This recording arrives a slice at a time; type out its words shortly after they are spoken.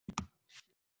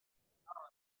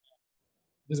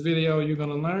This video, you're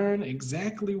gonna learn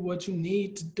exactly what you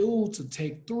need to do to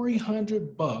take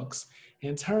 300 bucks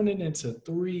and turn it into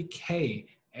 3K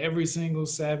every single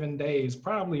 7 days,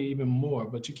 probably even more,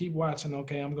 but you keep watching,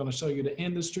 okay? I'm gonna show you the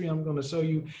industry. I'm gonna show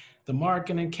you the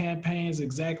marketing campaigns,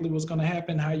 exactly what's gonna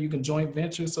happen, how you can joint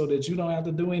venture so that you don't have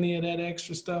to do any of that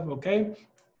extra stuff, okay?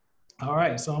 All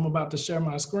right, so I'm about to share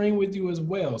my screen with you as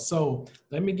well. So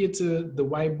let me get to the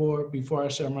whiteboard before I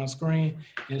share my screen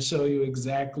and show you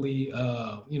exactly,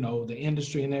 the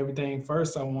industry and everything.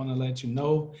 First, I want to let you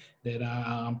know that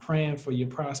I'm praying for your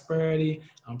prosperity.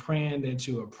 I'm praying that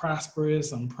you are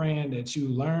prosperous. I'm praying that you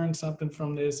learn something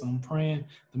from this. I'm praying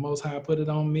the Most High put it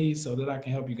on me so that I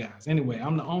can help you guys. Anyway,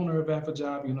 I'm the owner of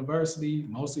AfroJob University.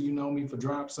 Most of you know me for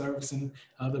drop servicing,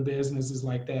 other businesses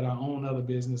like that. I own other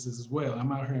businesses as well.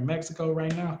 I'm out here in Mexico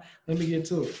right now. Let me get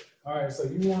to it. All right, so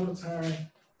you want to turn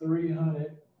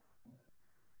 300,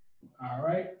 all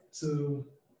right, to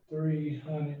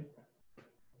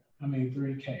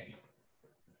 3K.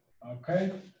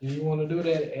 Okay, and you want to do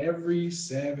that every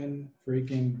 7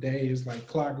 freaking days, like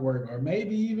clockwork, or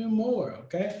maybe even more.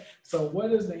 Okay, so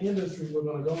what is the industry we're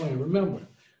going to go in? Remember,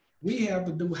 we have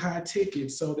to do high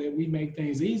tickets so that we make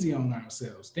things easy on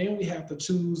ourselves. Then we have to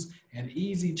choose an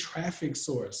easy traffic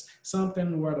source,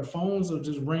 something where the phones are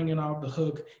just ringing off the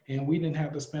hook and we didn't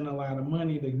have to spend a lot of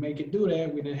money to make it do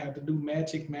that. We didn't have to do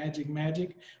magic,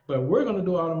 but we're gonna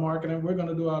do all the marketing. We're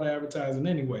gonna do all the advertising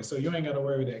anyway. So you ain't gotta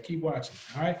worry with that. Keep watching,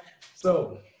 all right?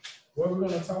 So what we're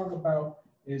gonna talk about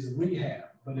is rehab.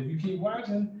 But if you keep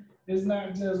watching, it's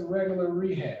not just regular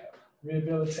rehab,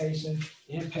 rehabilitation,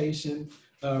 inpatient,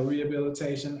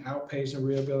 rehabilitation, outpatient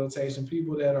rehabilitation,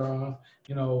 people that are on,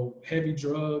 heavy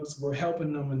drugs, we're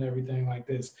helping them and everything like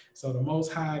this. So the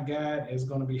Most High God is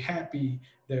going to be happy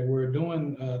that we're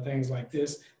doing things like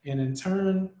this. And in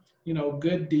turn,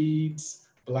 good deeds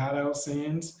blot out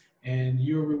sins and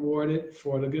you're rewarded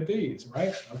for the good deeds,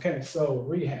 right? Okay, so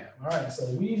rehab. All right, so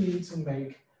we need to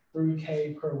make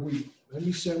 3K per week. Let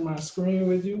me share my screen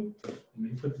with you. Let me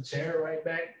put the chair right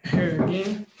back here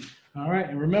again. All right,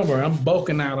 and remember, I'm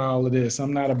bulking out all of this.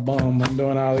 I'm not a bum. I'm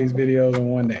doing all these videos in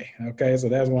one day. Okay, so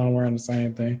that's why I'm wearing the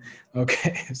same thing.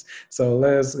 Okay, so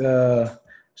let's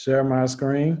share my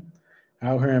screen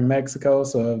out here in Mexico.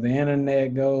 So if the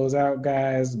internet goes out,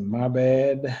 guys, my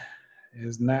bad.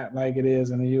 It's not like it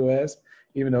is in the US,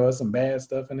 even though it's some bad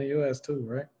stuff in the US too,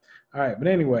 right? All right, but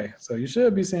anyway, so you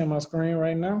should be seeing my screen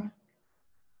right now.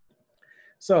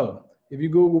 So if you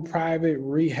Google private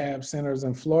rehab centers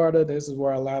in Florida, this is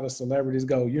where a lot of celebrities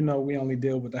go. We only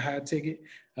deal with the high ticket.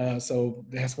 So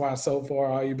that's why so far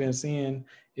all you've been seeing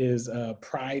is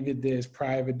private this,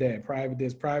 private that, private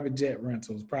this, private jet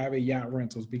rentals, private yacht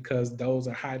rentals, because those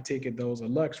are high ticket, those are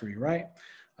luxury, right?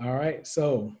 All right,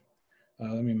 so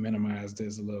let me minimize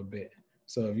this a little bit.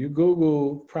 So if you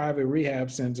Google private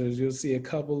rehab centers, you'll see a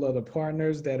couple of the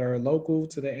partners that are local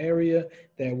to the area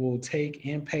that will take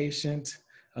inpatient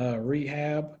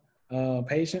rehab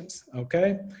patients,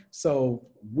 okay? So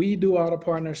we do all the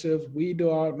partnerships,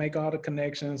 make all the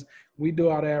connections, we do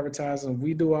all the advertising,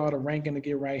 we do all the ranking to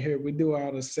get right here, we do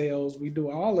all the sales, we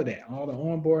do all of that, all the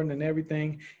onboarding and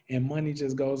everything, and money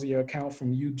just goes to your account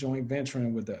from you joint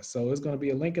venturing with us. So it's gonna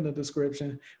be a link in the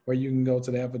description where you can go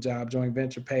to the AfroJob joint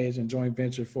venture page and joint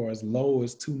venture for as low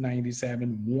as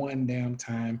 $297 one damn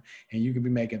time, and you can be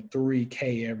making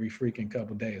 3K every freaking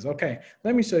couple days. Okay,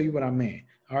 let me show you what I mean.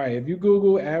 All right, if you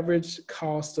Google average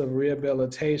cost of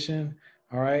rehabilitation,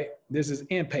 all right, this is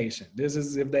inpatient. This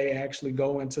is if they actually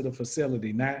go into the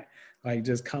facility, not like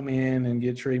just come in and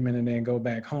get treatment and then go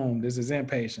back home. This is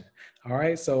inpatient. All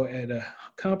right, so at a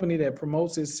company that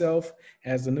promotes itself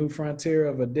as the new frontier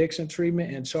of addiction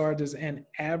treatment and charges an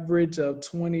average of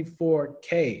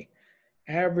 24K.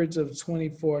 Average of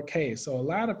 24K. So a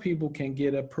lot of people can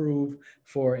get approved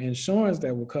for insurance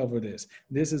that will cover this.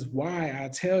 This is why I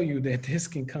tell you that this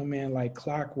can come in like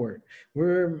clockwork.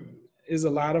 There's a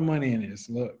lot of money in this.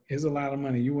 Look, it's a lot of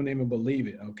money. You wouldn't even believe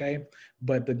it, okay?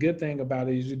 But the good thing about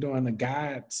it is you're doing a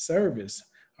God service,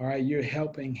 all right? You're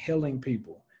healing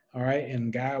people, all right?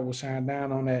 And God will shine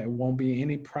down on that. It won't be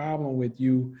any problem with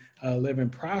you living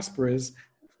prosperous.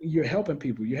 You're helping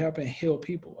people. You're helping heal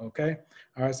people, okay?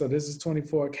 All right, so this is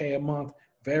 24K a month.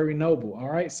 Very noble, all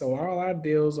right? So all our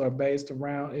deals are based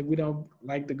around, we don't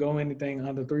like to go anything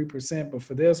under 3%, but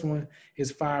for this one,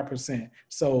 it's 5%.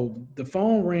 So the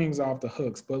phone rings off the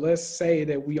hooks, but let's say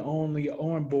that we only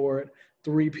onboard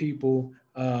 3 people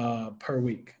per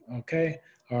week, okay?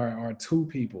 Or 2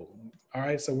 people, all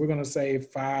right? So we're gonna say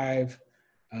 5,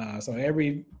 so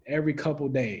every couple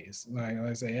days, like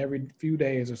let's say every few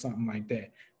days or something like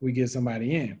that, we get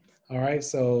somebody in, all right?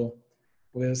 So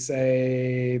we'll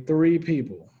say 3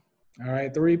 people. All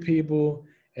right, 3 people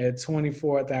at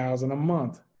 24,000 a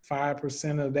month.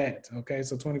 5% of that. Okay,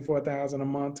 so 24,000 a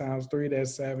month times 3,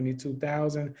 that's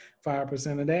 72,000.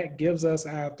 5% of that gives us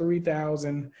our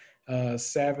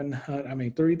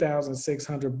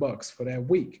 3,600 bucks for that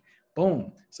week.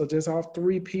 Boom. So just off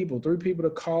 3 people to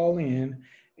call in,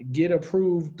 get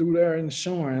approved through their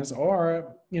insurance,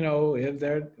 or, you know, if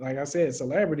they're, like I said,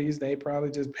 celebrities, they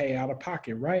probably just pay out of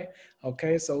pocket, right?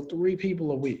 Okay, so 3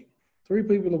 people a week. 3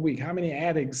 people a week. How many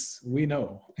addicts we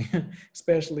know,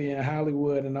 especially in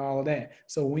Hollywood and all of that.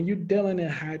 So when you're dealing in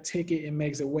high ticket, it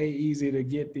makes it way easier to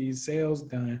get these sales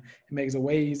done. It makes it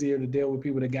way easier to deal with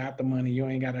people that got the money. You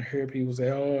ain't got to hear people say,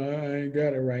 oh, I ain't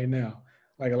got it right now,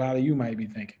 like a lot of you might be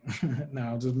thinking. No,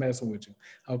 I'm just messing with you.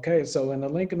 Okay, so in the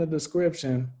link in the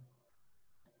description,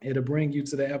 it'll bring you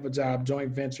to the Everjob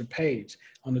joint venture page.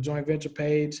 On the joint venture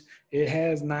page, it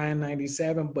has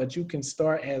 $997, but you can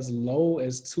start as low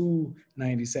as $297.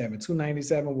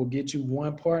 $297 will get you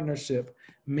 1 partnership,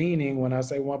 meaning when I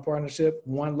say 1 partnership,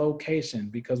 1 location,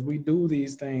 because we do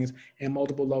these things in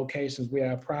multiple locations. We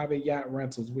have private yacht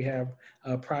rentals, we have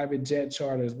private jet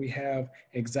charters, we have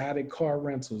exotic car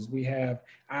rentals, we have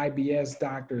IBS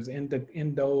doctors,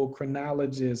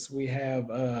 endocrinologists, we have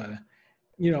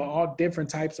you know, all different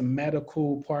types of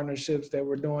medical partnerships that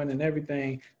we're doing and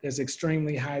everything that's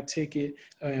extremely high ticket.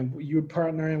 And you're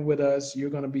partnering with us,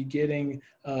 you're going to be getting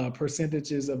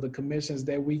percentages of the commissions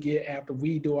that we get after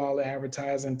we do all the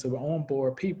advertising to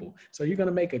onboard people. So you're going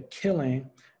to make a killing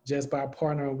just by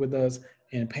partnering with us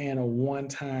and paying a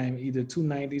one-time either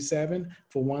 $297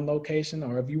 for 1 location,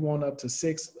 or if you want up to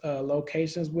 6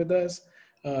 locations with us,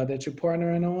 that you're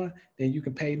partnering on, then you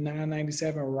can pay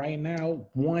 $997 right now,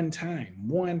 one time.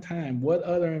 What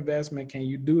other investment can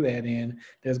you do that in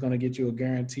that's going to get you a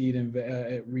guaranteed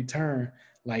return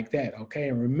like that? Okay,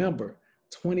 and remember,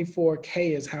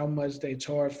 $24K is how much they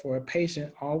charge for a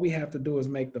patient. All we have to do is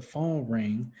make the phone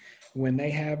ring. When they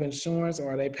have insurance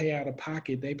or they pay out of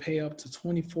pocket, they pay up to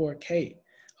 $24K.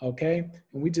 Okay,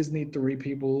 and we just need 3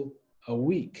 people a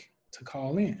week to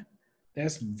call in.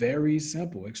 That's very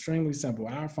simple, extremely simple.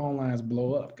 Our phone lines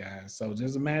blow up, guys. So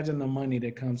just imagine the money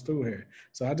that comes through here.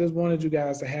 So I just wanted you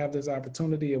guys to have this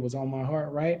opportunity. It was on my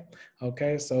heart, right?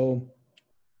 Okay, so,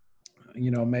 you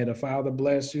know, may the Father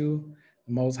bless you,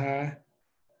 the Most High,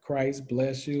 Christ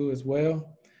bless you as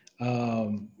well.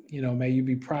 You know, may you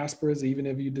be prosperous, even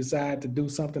if you decide to do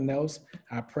something else.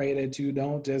 I pray that you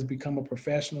don't just become a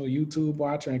professional YouTube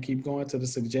watcher and keep going to the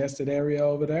suggested area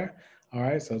over there. All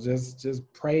right, so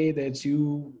just pray that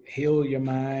you heal your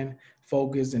mind,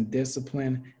 focus and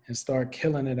discipline, and start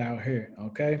killing it out here,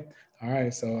 okay? All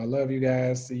right, so I love you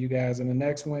guys. See you guys in the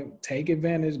next one. Take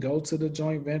advantage, go to the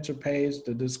joint venture page.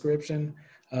 The description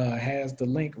has the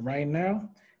link right now,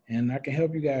 and I can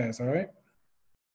help you guys, all right?